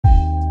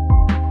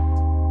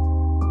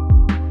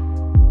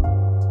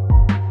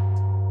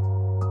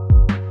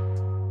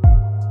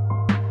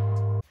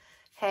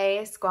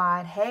Hey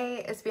squad,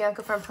 hey, it's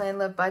Bianca from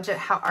Plan.Live.Budget.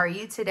 How are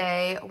you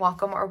today?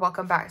 Welcome or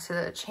welcome back to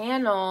the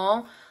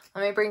channel.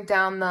 Let me bring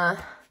down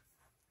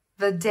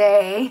the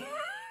day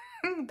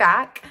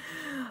back.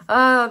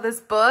 Oh,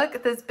 this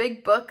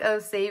big book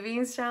of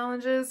savings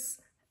challenges.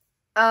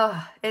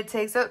 Oh, it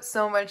takes up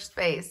so much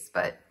space,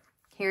 but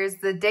here's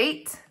the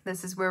date.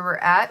 This is where we're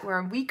at. We're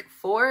on week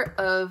 4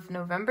 of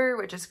November,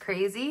 which is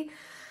crazy.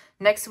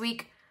 Next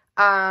week,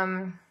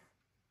 I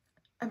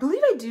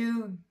believe I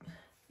do.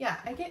 Yeah,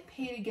 I get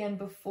paid again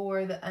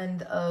before the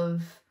end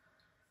of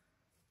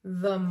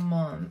the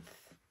month.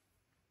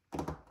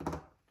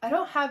 I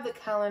don't have the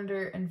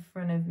calendar in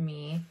front of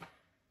me.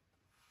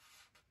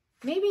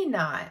 Maybe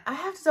not. I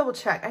have to double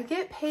check. I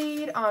get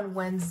paid on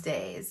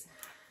Wednesdays,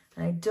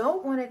 and I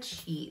don't want to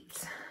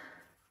cheat.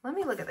 Let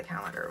me look at the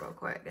calendar real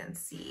quick and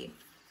see.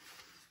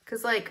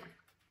 Because, like,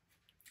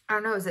 I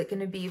don't know, is it going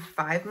to be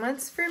 5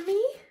 months for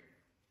me?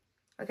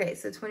 Okay,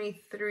 so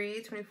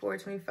 23, 24,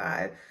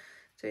 25...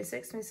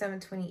 26, 27,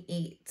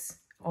 28.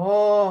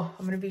 Oh,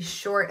 I'm going to be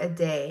short a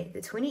day.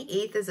 The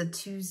 28th is a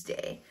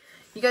Tuesday.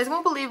 You guys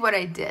won't believe what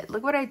I did.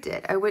 Look what I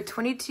did. I went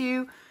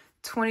 22,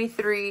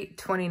 23,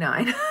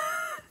 29.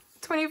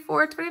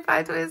 24,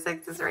 25,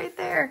 26 is right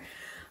there.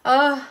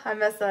 Oh, I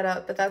messed that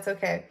up, but that's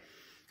okay.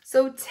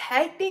 So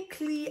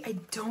technically, I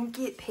don't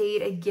get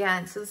paid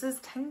again. So this is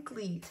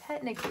technically,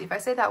 if I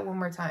say that one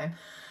more time,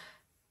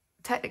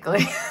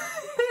 technically,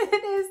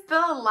 it is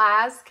the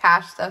last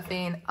cash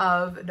stuffing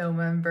of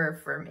November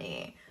for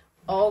me.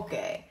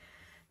 Okay,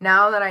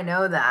 now that I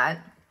know that,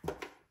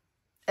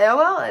 oh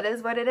well, it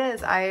is what it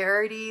is. I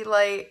already,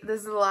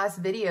 this is the last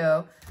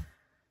video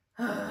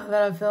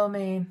that I'm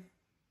filming,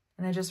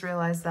 and I just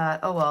realized that,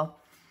 oh well.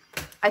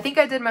 I think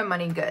I did my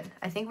money good.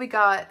 I think we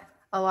got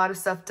a lot of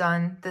stuff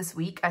done this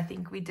week. I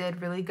think we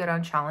did really good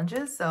on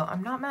challenges, so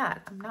I'm not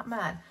mad. I'm not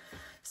mad.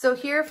 So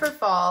here for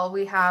fall,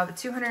 we have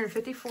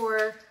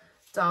 $254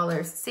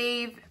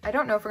 saved. I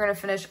don't know if we're going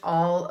to finish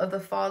all of the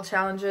fall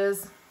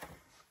challenges.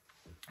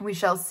 We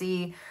shall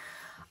see.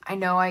 I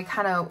know I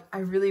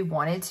really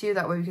wanted to.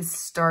 That way we could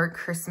start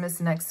Christmas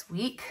next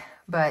week,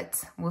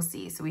 but we'll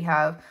see. So we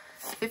have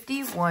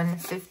 51,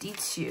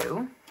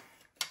 52,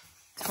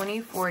 20,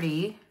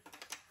 40,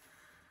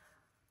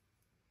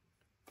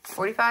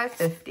 45,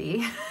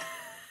 50,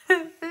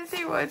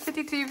 51,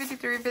 52,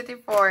 53,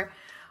 54.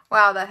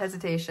 Wow, that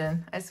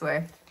hesitation, I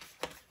swear.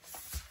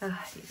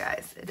 You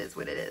guys, it is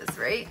what it is,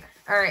 right?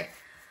 All right.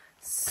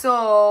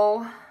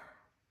 So,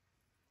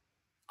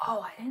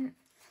 oh, I didn't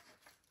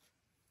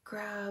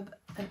grab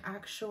an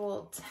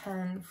actual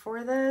 10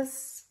 for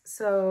this.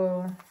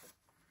 So,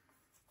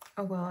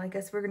 oh, well, I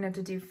guess we're going to have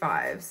to do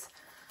 5s.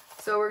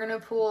 So we're going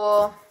to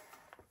pull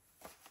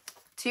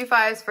 2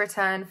 5s for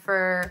 10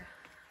 for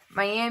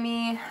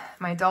Miami,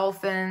 my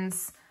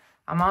Dolphins.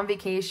 I'm on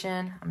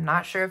vacation. I'm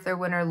not sure if they're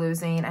winning or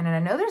losing. And I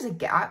know there's a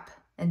gap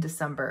in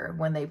December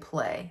when they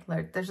play.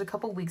 Like, there's a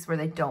couple weeks where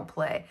they don't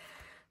play.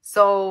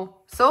 So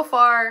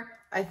far,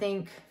 I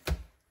think,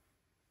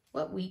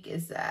 what week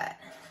is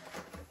that?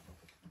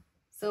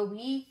 So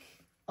week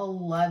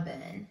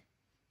 11,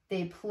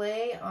 they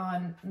play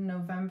on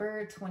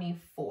November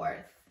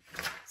 24th.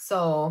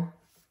 So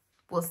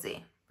we'll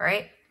see,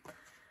 right?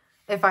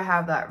 If I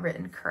have that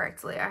written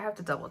correctly. I have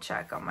to double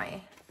check on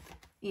my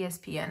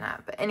ESPN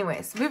app. But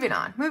anyways, moving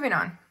on.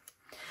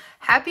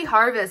 Happy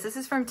Harvest. This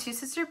is from Two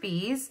Sister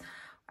Bees.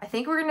 I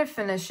think we're going to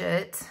finish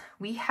it.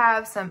 We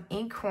have some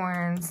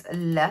acorns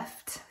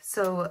left.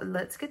 So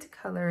let's get to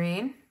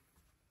coloring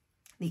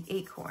the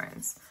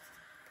acorns.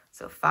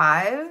 So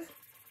 5,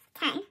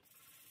 10,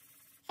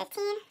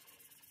 15,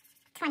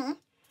 20,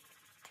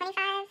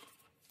 25,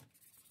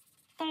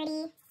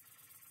 30,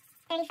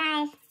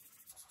 35,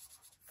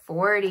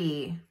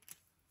 40.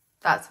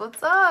 That's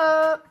what's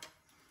up.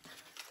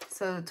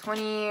 So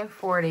 20,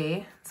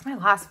 40. It's my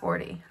last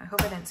 40. I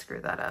hope I didn't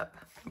screw that up.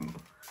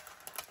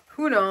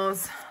 Who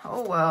knows?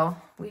 Oh,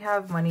 well, we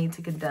have money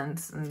to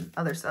condense and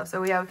other stuff. So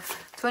we have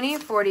 20,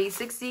 40,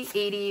 60,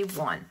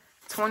 81,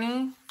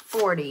 20,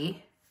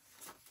 40,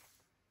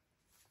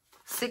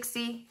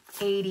 60,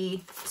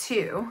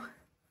 82.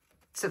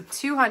 So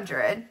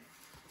 200,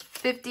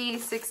 50,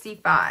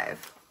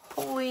 65.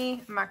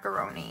 Holy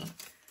macaroni.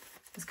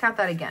 Let's count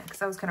that again because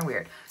that was kind of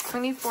weird.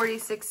 20, 40,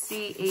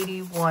 60,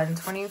 81,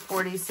 20,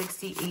 40,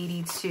 60,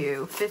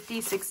 82,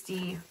 50,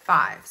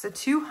 65. So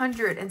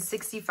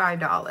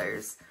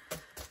 $265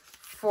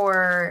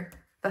 for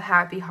the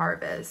Happy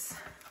Harvest.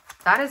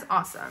 That is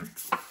awesome.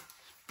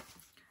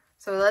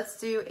 So let's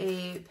do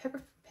a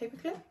paper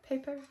clip.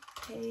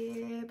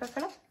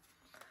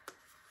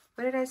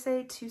 What did I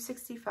say?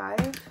 265?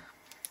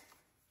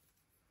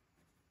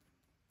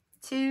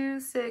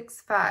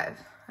 265.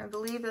 I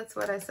believe that's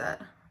what I said.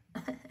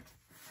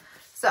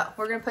 So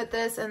we're gonna put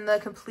this in the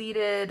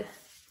completed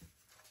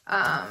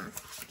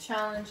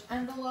challenge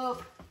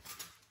envelope.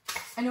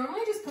 I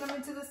normally just put them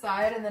into the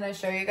side and then I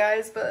show you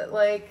guys, but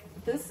like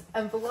this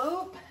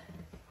envelope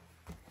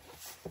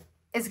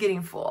is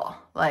getting full.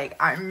 Like,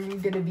 I'm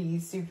gonna be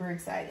super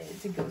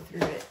excited to go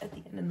through it at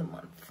the end of the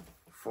month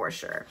for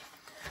sure.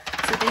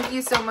 So thank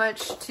you so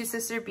much to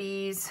Sister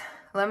Bees.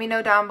 Let me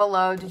know down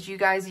below, did you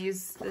guys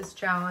use this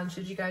challenge?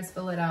 Did you guys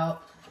fill it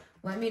out?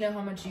 Let me know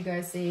how much you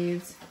guys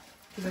saved.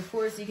 Because of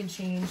course you can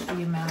change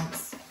the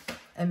amounts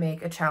and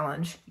make a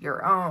challenge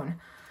your own.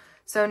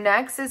 So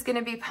next is going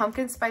to be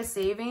pumpkin spice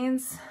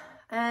savings.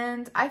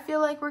 And I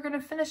feel like we're going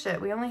to finish it.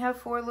 We only have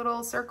 4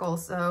 little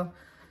circles. So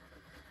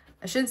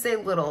I shouldn't say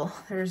little.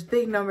 There's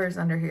big numbers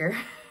under here.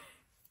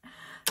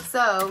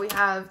 So we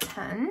have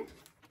 10.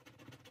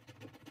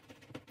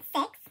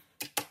 6.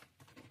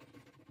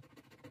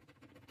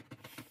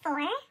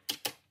 4.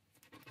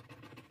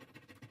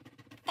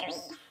 3.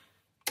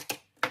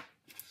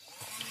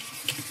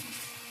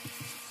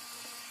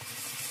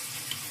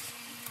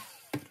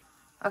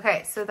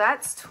 Okay, so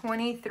that's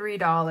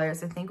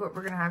 $23. I think what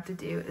we're gonna have to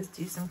do is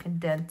do some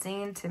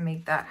condensing to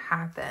make that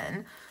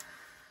happen.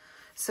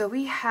 So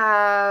we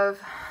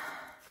have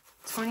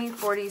 20,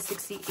 40,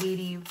 60,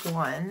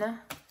 81.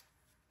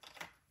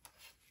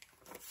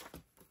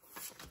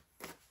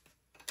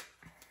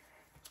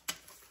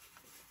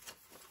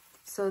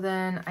 So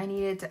then I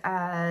needed to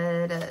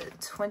add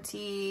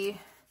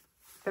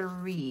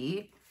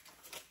 23.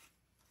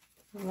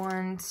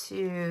 1,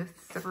 2,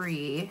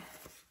 3.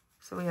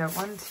 So we have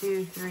 1,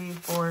 2, 3,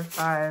 4,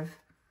 5,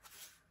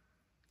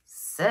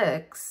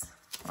 6.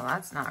 Well,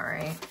 that's not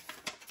right.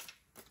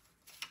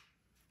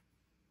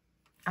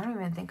 I don't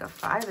even think a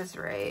 5 is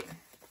right.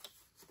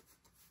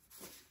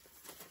 I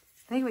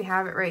think we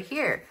have it right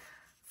here.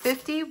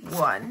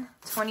 51,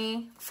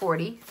 20,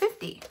 40,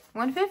 50.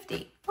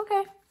 150.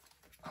 Okay.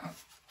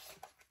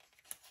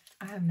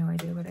 I have no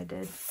idea what I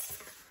did.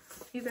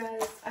 You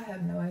guys, I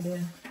have no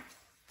idea.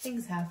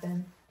 Things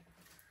happen.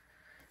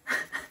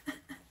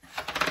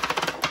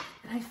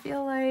 I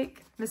feel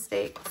like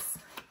mistakes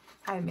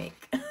I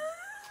make.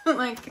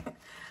 Like,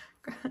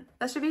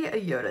 that should be a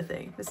Yoda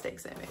thing,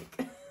 mistakes I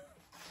make.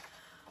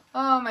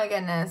 Oh my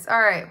goodness.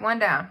 All right, 1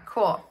 down.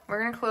 Cool.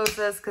 We're going to close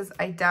this because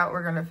I doubt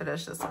we're going to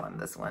finish this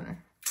one.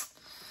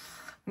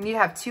 We need to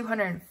have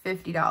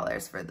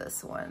 $250 for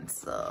this one.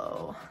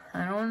 So,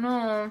 I don't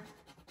know.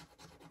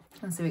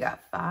 Let's see, we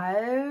got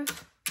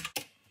 5.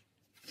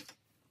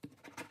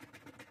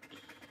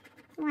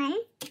 1.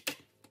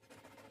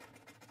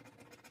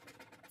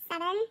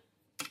 7.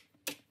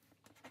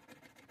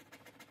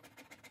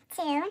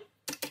 2.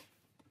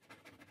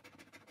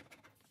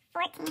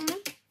 14.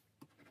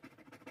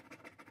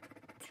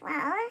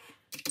 12.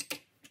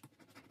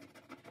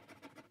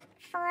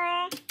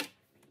 4.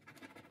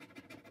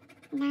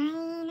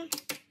 9.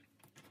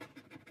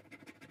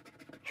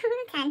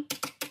 10.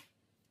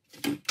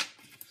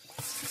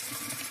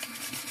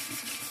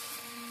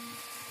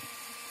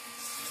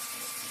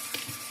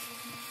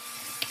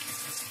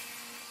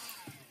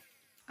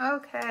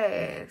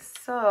 Okay,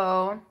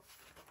 so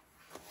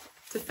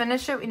to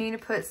finish it, we need to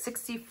put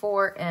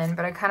 64 in,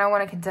 but I kind of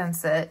want to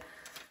condense it.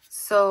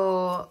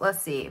 So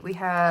let's see, we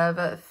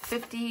have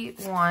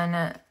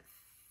 51,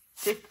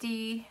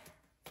 50,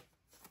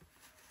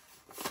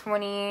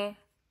 20,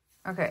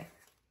 okay,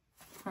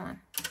 hold on.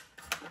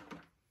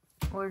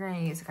 We're going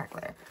to use a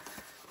calculator.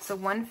 So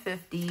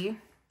 150,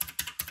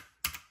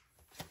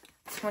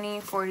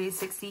 20, 40,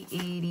 60,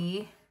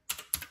 80.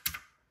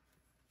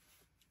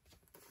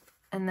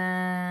 And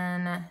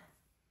then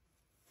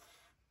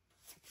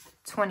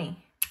 20.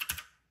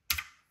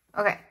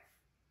 Okay.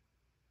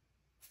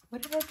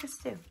 What did I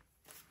just do?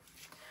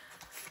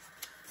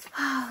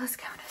 Oh, let's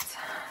count it.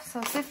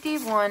 So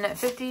 51,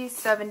 50,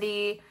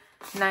 70,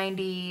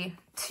 90,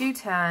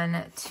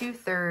 210,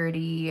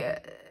 230,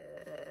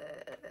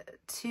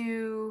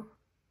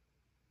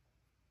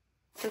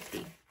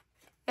 250.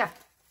 Yeah.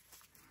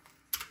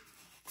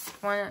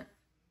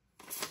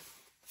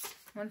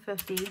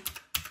 150.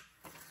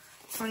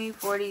 20,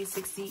 40,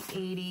 60,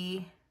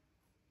 80,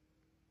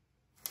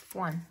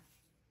 1.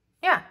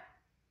 Yeah.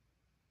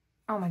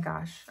 Oh my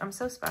gosh, I'm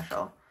so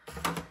special.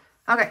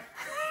 Okay.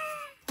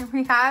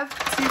 We have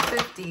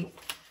 250.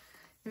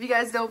 If you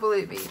guys don't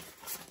believe me.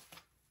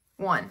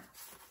 1.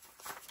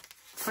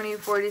 20,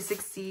 40,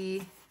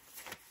 60,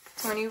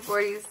 20,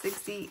 40,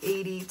 60,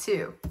 80,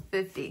 2.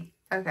 50.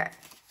 Okay.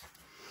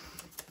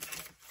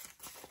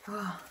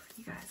 Oh.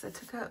 You guys, that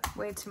took up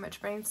way too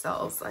much brain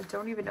cells. I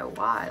don't even know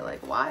why.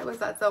 Like, why was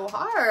that so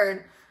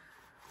hard?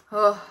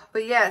 Oh,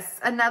 but yes,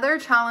 another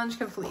challenge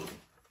complete.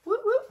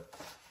 Whoop, whoop.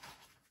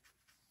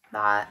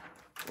 That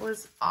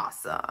was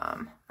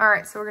awesome. All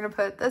right, so we're going to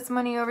put this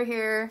money over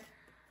here.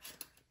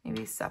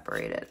 Maybe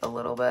separate it a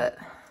little bit.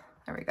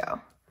 There we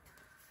go.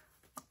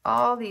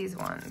 All these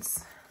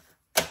ones.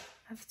 I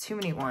have too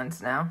many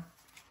ones now.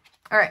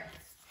 All right.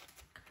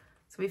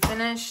 So we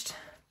finished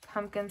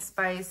pumpkin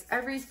spice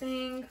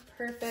everything.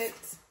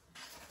 Perfect.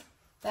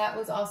 That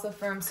was also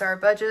from Star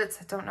Budgets.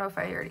 I don't know if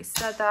I already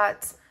said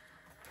that.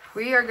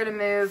 We are going to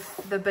move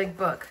the big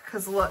book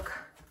because look,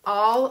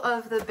 all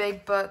of the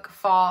big book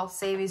fall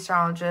savings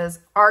challenges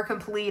are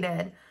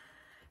completed.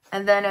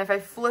 And then if I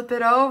flip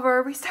it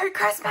over, we start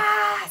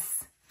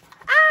Christmas.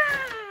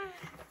 Ah!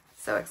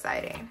 So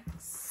exciting.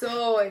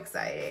 So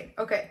exciting.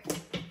 Okay.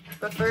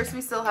 But first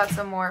we still have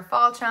some more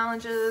fall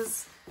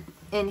challenges.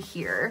 in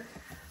here.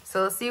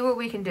 So let's see what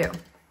we can do.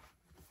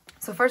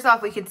 So first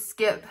off, we could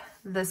skip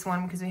this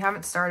one because we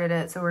haven't started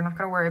it, so we're not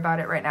going to worry about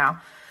it right now.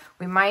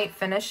 We might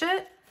finish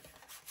it,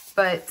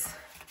 but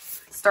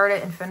start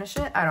it and finish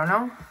it, I don't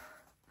know.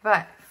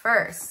 But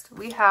first,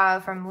 we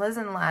have from Liz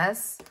and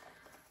Les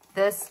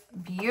this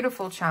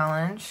beautiful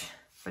challenge,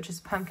 which is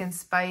pumpkin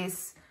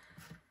spice,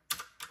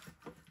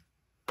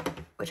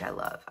 which I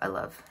love. I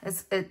love.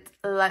 It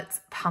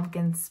lets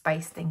pumpkin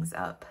spice things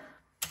up.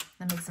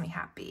 That makes me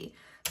happy.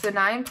 So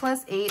 9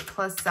 plus 8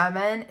 plus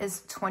 7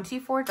 is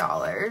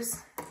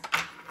 $24.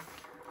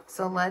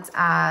 So let's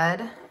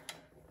add,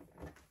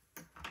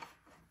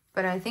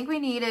 but I think we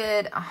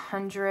needed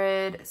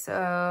 100.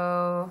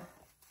 So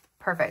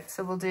perfect.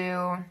 So we'll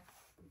do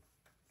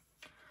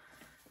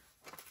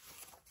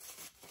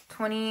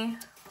 20,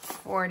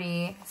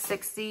 40,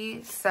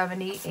 60,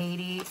 70,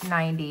 80,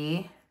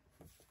 90,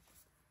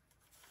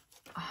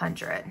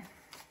 100. And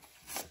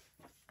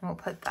we'll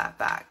put that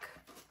back.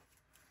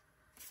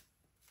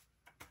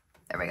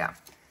 There we go.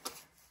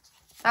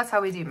 That's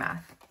how we do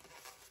math.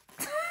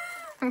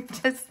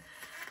 Just,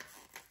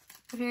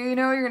 if you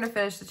know you're gonna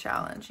finish the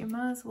challenge, you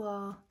might as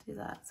well do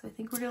that. So I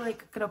think we're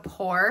like gonna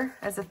pour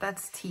as if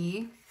that's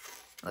tea.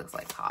 It looks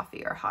like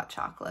coffee or hot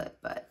chocolate,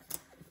 but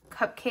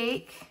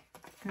cupcake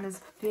and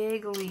this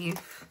big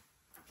leaf.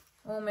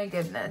 Oh my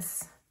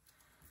goodness.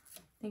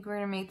 I think we're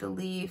gonna make the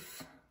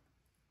leaf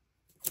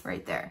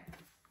right there.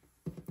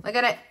 Look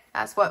at it.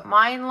 That's what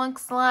mine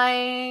looks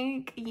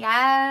like.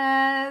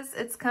 Yes,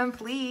 it's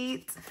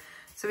complete.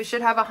 So we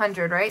should have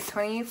 100, right?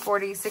 20,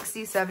 40,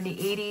 60,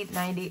 70, 80,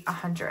 90,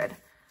 100.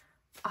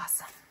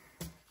 Awesome.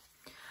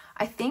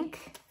 I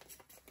think,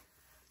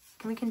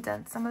 can we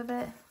condense some of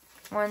it?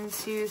 1,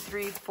 2,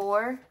 3,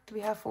 4. Do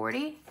we have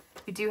 40?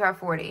 We do have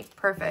 40.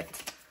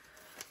 Perfect.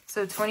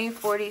 So 20,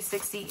 40,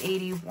 60,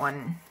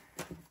 81.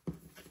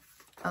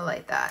 I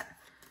like that.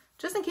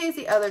 Just in case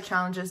the other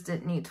challenges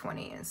didn't need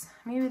 20s.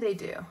 Maybe they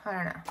do. I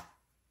don't know.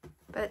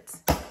 But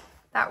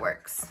that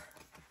works.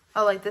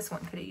 Oh, like this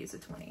one could have used a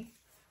 20.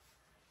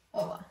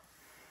 Oh, well.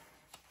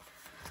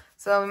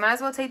 So we might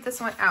as well take this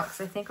one out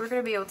because I think we're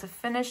going to be able to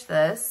finish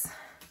this,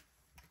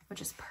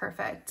 which is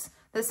perfect.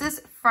 This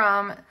is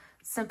from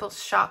Simple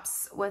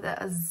Shops with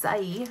a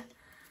Z.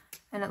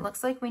 And it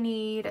looks like we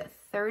need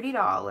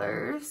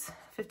 $30.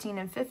 15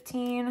 and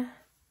 15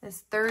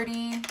 is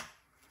 30.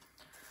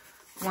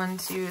 1,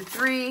 2,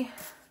 3.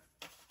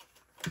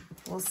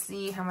 We'll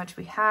see how much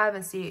we have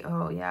and see.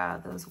 Oh yeah,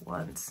 those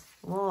ones.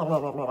 Blah, blah,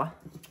 blah, blah.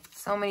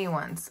 So many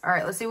ones. All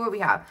right, let's see what we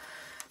have.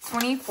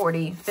 20,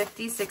 40,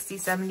 50, 60,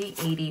 70,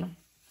 80,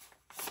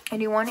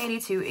 81,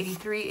 82,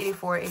 83,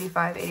 84,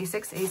 85,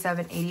 86,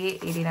 87,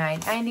 88, 89,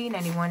 90,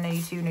 91,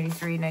 92,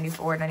 93,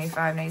 94,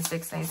 95,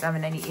 96,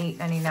 97, 98,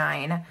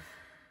 99,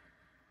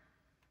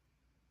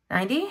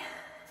 90.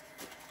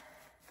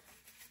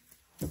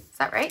 Is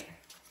that right?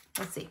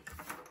 Let's see.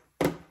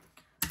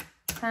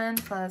 10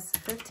 plus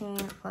 15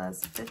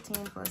 plus 15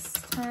 plus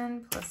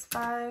 10 plus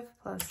 5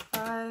 plus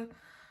 5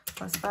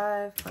 plus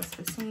 5 plus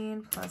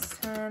 15 plus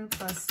 10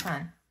 plus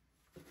 10.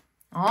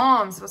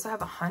 Oh, I'm supposed to have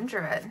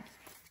 100.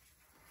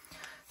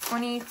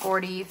 20,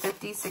 40,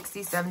 50,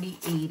 60, 70,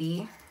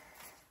 80,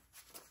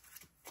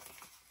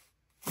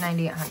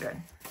 90,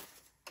 100.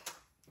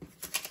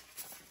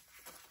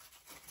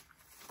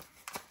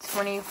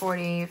 20,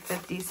 40,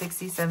 50,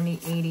 60, 70,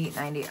 80,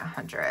 90,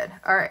 100.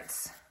 All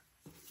right.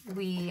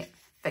 We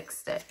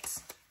fixed it.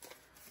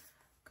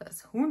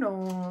 Because who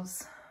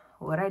knows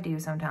what I do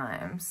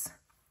sometimes.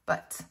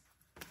 But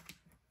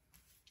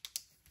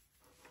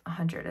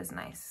 100 is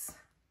nice.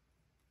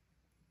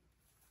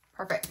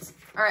 Perfect.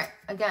 All right.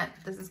 Again,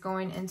 this is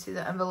going into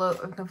the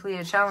envelope of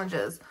completed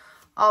challenges.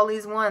 All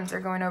these ones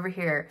are going over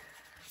here.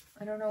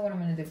 I don't know what I'm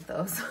going to do with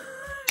those.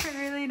 I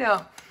really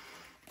don't.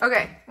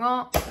 Okay.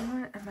 Well,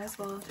 I might as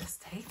well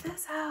just take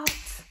this out.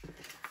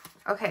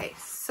 Okay.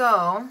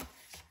 So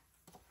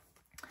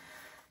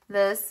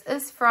this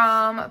is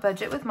from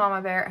Budget with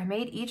Mama Bear. I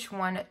made each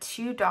one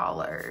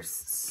 $2.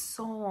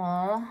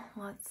 So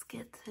let's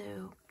get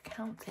to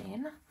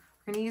counting.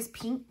 We're going to use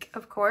pink,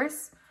 of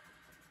course.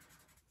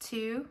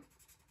 2,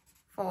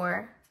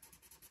 4,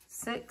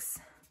 6,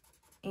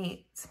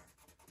 8,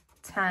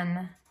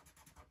 10,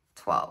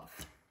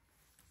 12.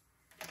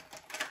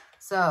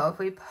 So if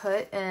we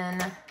put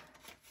in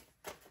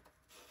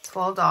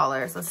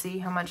 $12, let's see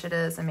how much it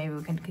is and maybe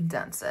we can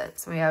condense it.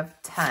 So we have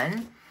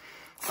 10,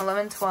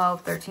 11,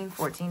 12, 13,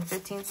 14,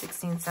 15,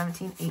 16,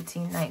 17,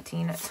 18,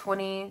 19,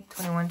 20,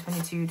 21,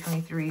 22,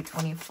 23,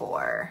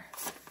 24.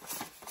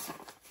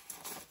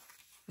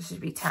 This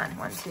should be 10.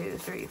 1, 2,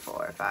 3,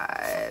 4,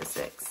 5,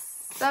 6,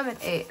 7,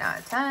 8,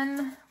 9,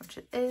 10, which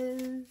it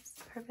is.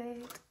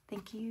 Perfect.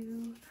 Thank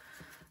you.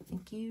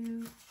 Thank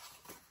you.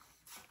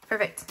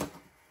 Perfect.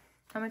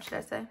 How much did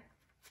I say?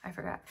 I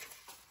forgot.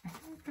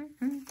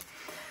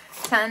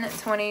 10,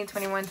 20,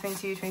 21,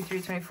 22,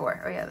 23,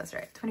 24. Oh yeah, that's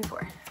right.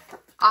 24.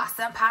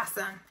 Awesome.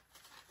 Possum.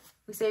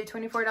 We saved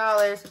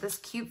 $24 with this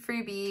cute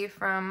freebie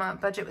from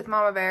Budget with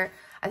Mama Bear.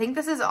 I think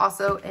this is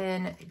also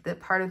in the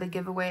part of the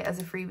giveaway as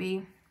a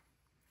freebie.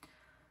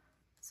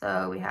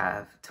 So we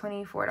have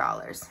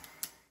 $24.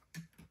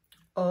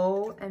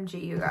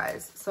 OMG, you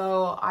guys.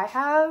 So I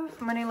have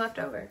money left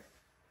over.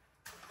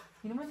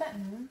 You know what that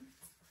means?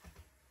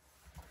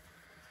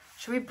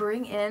 Should we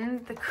bring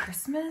in the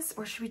Christmas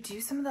or should we do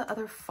some of the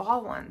other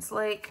fall ones?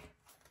 Like,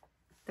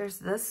 there's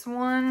this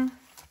one.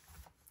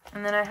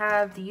 And then I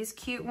have these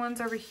cute ones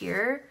over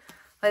here.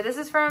 Like, this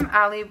is from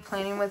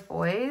Planning with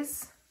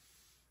Boys.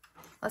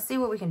 Let's see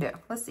what we can do.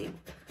 Let's see.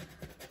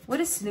 What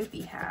does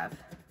Snoopy have?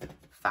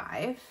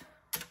 5.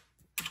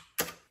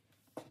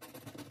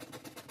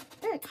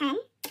 Ooh, 10.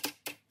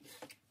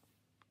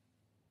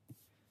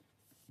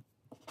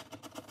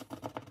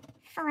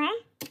 4.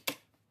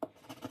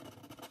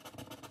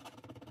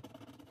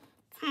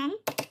 10.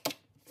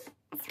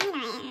 That's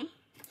 29.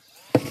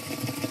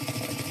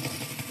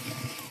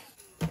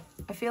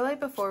 I feel like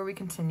before we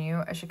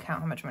continue, I should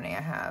count how much money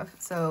I have.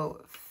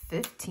 So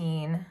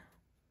 15.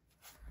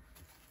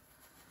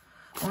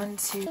 1,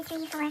 2,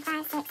 3, 4,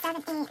 5, 6,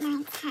 7, 8,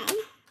 9, 10.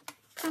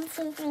 1,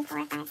 2, 3,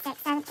 4, 5,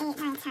 6, 7, 8,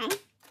 9, 10.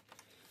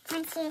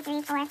 1, 2,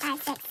 3, 4,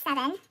 5, 6,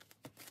 7,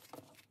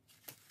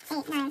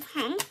 8, 9,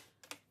 10.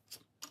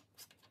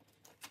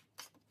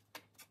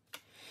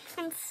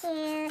 1,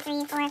 2,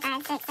 3, 4,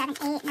 5, 6, 7,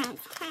 8, 9,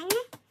 10.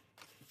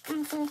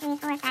 1, 2, 3,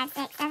 4, 5,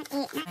 6, 7,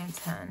 8, 9,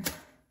 10.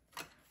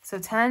 So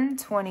 10,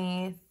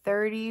 20,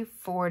 30,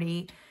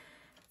 40,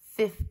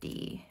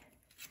 50,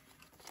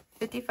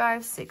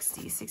 55,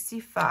 60,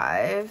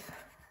 65,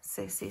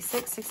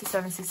 66,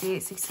 67,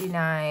 68,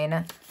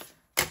 69,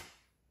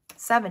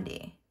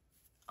 70.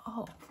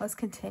 Oh, let's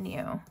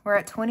continue. We're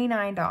at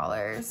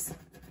 $29.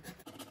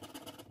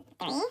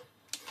 3,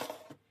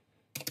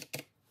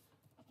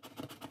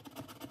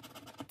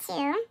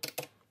 2,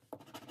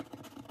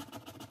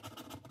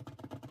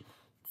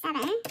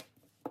 7,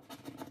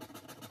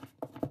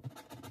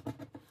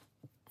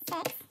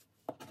 6,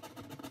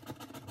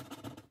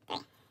 3.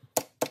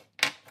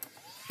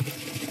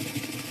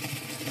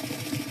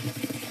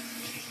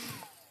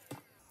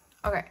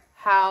 Okay,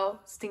 how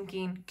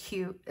stinking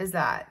cute is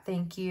that?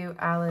 Thank you,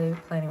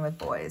 Planning with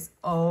Boys.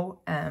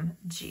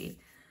 OMG.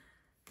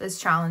 This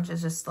challenge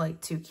is just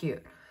like too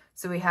cute.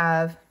 So we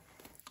have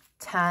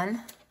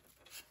 10,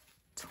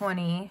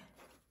 20,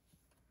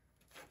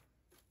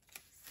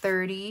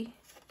 30,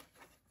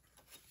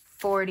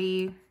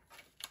 40,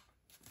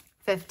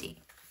 50.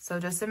 So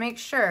just to make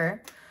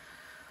sure,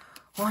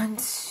 1,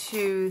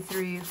 2,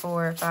 3,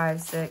 4,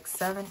 5, 6,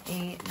 7,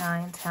 8,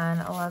 9, 10,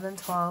 11,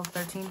 12,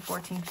 13,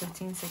 14,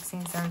 15,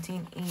 16,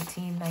 17,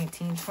 18,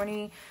 19,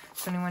 20,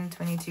 21,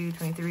 22,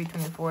 23,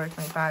 24,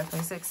 25,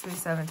 26,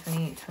 27,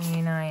 28,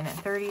 29,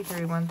 30,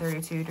 31,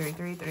 32,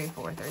 33,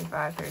 34,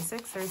 35,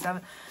 36,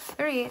 37,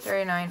 38,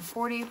 39,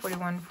 40,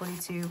 41,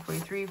 42,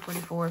 43,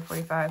 44,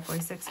 45,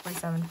 46,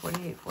 47,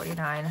 48,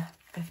 49,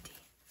 50.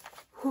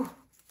 Whew.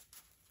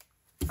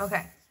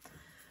 Okay.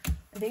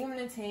 I think I'm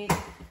going to take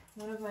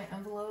one of my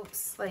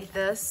envelopes like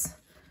this,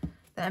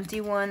 the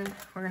empty one.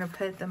 We're going to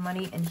put the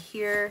money in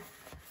here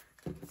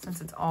since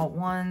it's all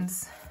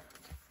ones.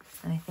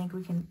 And I think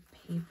we can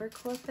paper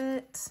clip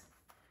it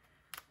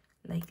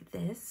like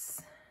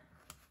this.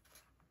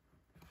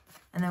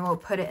 And then we'll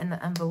put it in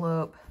the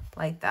envelope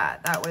like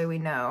that. That way we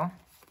know.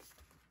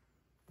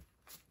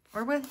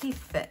 Where would he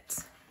fit?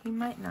 He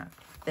might not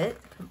fit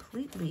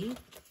completely.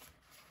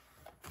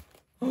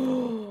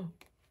 Oh,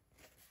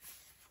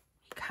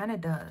 he kind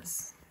of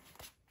does.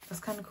 That's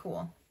kind of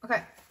cool.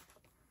 Okay.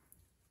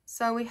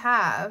 So we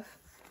have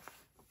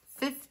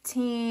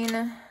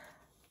 15,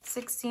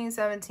 16,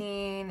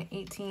 17,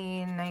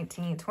 18,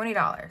 19,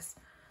 $20.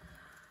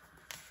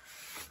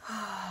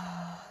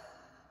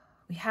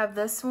 We have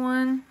this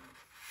one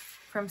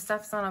from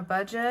Stuff's on a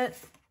Budget.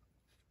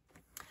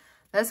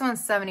 This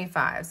one's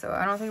 75, so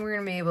I don't think we're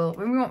going to be able,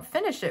 we won't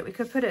finish it. We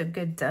could put a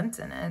good dent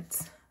in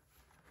it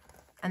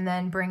and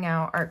then bring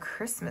out our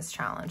Christmas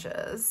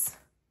challenges.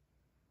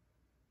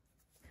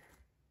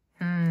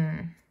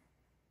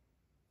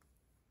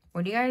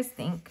 What do you guys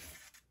think?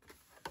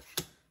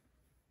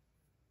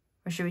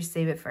 Or should we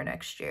save it for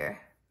next year?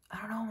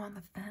 I don't know, I'm on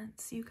the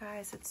fence, you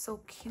guys. It's so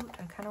cute.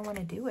 I kind of want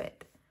to do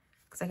it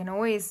because I can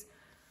always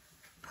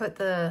put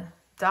the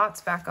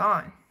dots back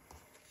on.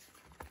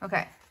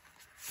 Okay.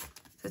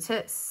 So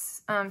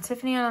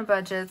Tiffany on the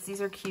budgets.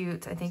 These are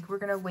cute. I think we're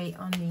going to wait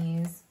on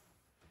these.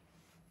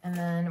 And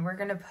then we're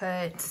going to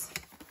put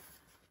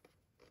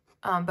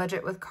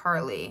budget with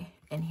Carly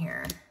in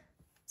here.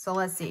 So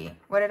let's see.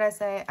 What did I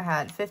say? I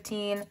had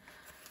 15,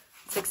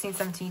 16,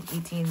 17,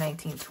 18,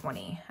 19,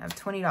 20. I have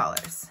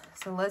 $20.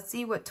 So let's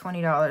see what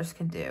 $20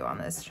 can do on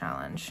this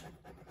challenge.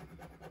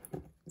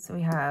 So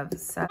we have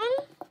 7,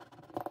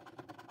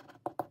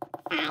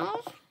 5,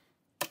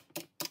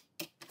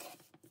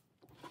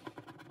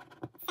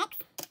 6.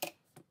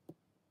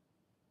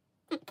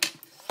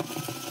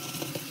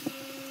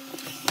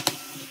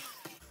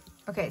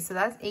 Okay, so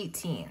that's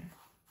 18.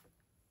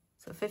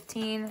 So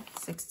 15,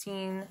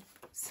 16,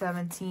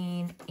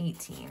 17,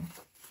 18.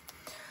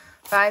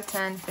 5,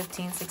 10,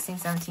 15, 16,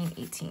 17,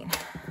 18.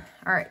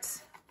 All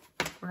right,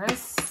 we're gonna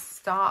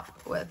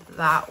stop with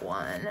that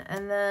one.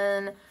 And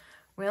then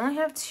We only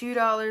have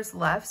 $2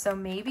 left, so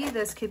maybe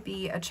this could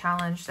be a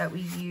challenge that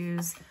we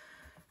use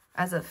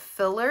as a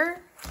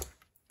filler.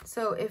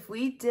 So if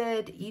we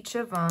did each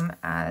of them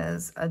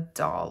as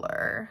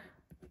 $1,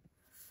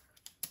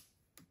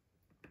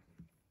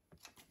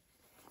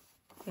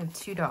 we have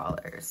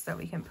 $2 that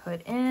we can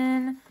put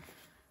in.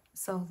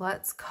 So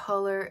let's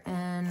color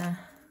in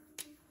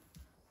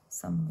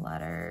some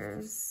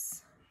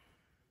letters.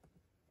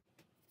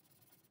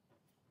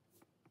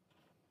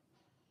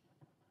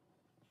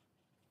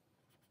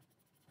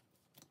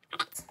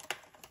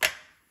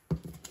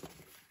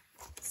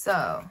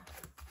 So,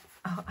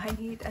 oh, I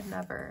need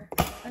another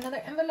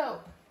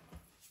envelope.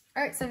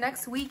 All right, so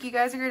next week you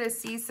guys are going to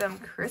see some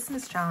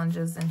Christmas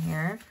challenges in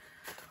here.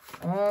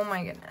 Oh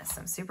my goodness,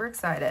 I'm super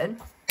excited.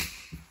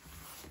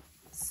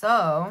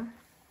 So,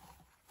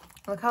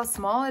 look how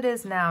small it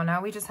is now.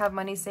 Now we just have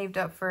money saved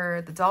up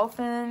for the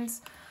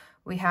dolphins.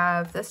 We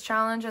have this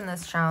challenge and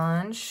this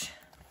challenge.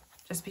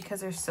 Just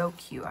because they're so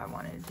cute, I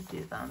wanted to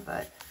do them.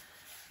 But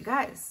you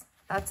guys,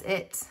 that's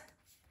it.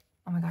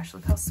 Oh my gosh,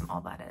 look how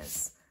small that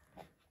is.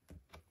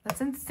 That's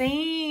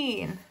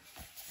insane.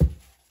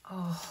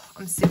 Oh,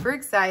 I'm super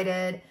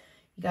excited.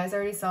 You guys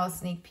already saw a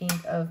sneak peek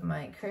of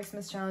my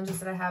Christmas challenges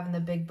that I have in the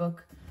big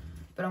book.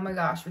 But oh my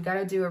gosh, we got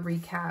to do a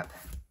recap.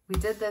 We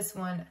did this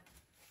one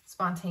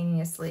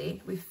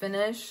spontaneously. We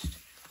finished,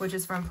 which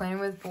is from Playing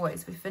with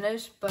Boys. We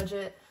finished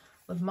Budget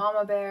with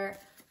Mama Bear,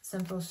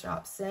 Simple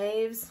Shop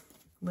Saves,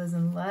 Liz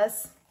and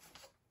Les,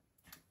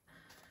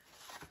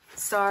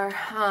 Star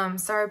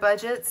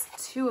Budgets,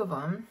 2 of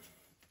them.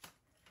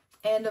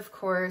 And of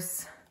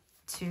course,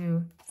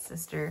 2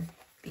 Sister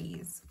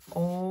Bees.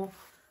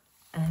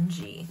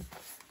 OMG.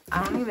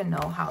 I don't even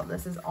know how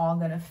this is all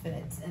gonna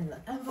fit in the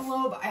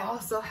envelope. I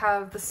also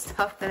have the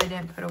stuff that I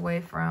didn't put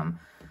away from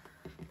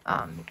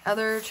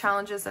other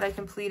challenges that I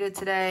completed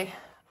today.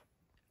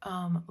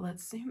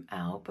 Let's zoom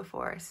out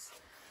before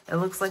it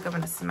looks like I'm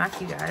gonna smack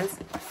you guys.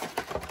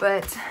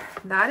 But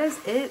that is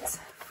it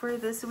for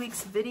this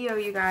week's video,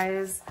 you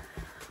guys.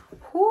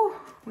 Whew,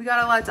 we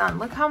got a lot done.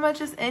 Look how much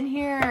is in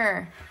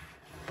here.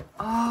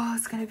 Oh,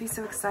 it's gonna be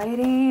so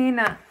exciting.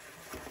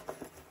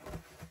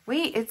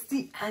 Wait, it's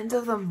the end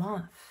of the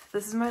month.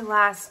 This is my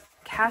last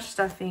cash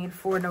stuffing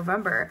for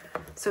November.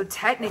 So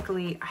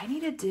technically, I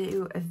need to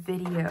do a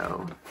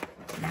video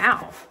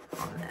now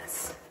on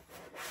this.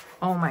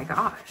 Oh my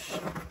gosh.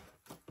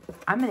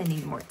 I'm gonna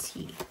need more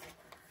tea.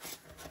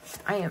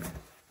 I am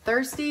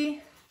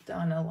thirsty,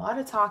 done a lot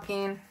of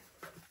talking,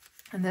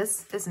 and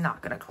this is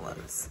not gonna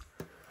close.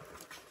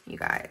 You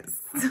guys,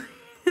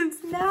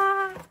 it's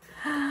not.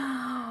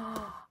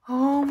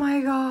 Oh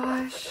my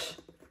gosh.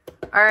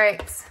 All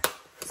right,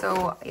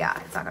 so yeah,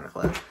 it's not gonna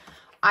close.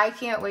 I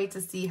can't wait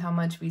to see how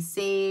much we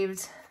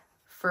saved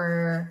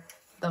for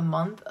the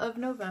month of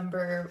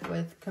November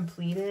with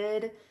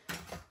completed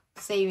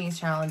savings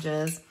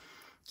challenges.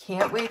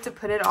 Can't wait to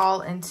put it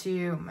all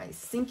into my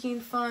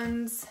sinking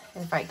funds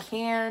if I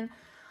can.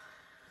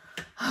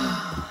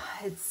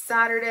 It's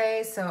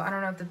Saturday, so I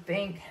don't know if the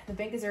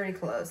bank is already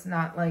closed.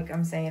 Not like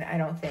I'm saying I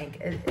don't think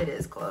it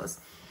is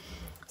closed.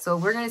 So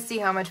we're gonna see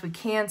how much we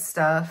can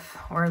stuff,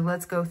 or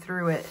let's go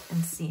through it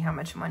and see how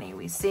much money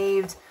we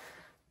saved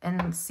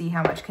and see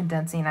how much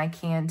condensing I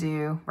can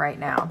do right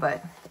now.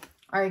 But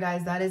all right,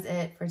 guys, that is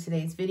it for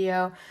today's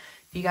video.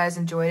 If you guys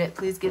enjoyed it,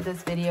 please give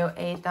this video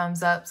a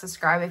thumbs up.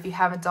 Subscribe if you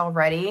haven't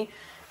already,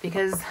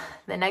 because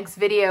the next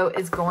video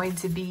is going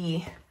to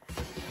be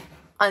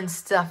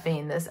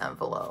unstuffing this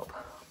envelope.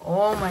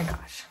 Oh my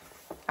gosh.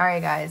 All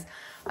right, guys.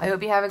 I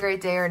hope you have a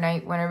great day or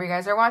night whenever you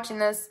guys are watching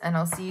this, and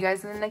I'll see you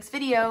guys in the next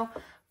video.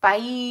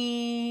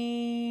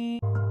 Bye.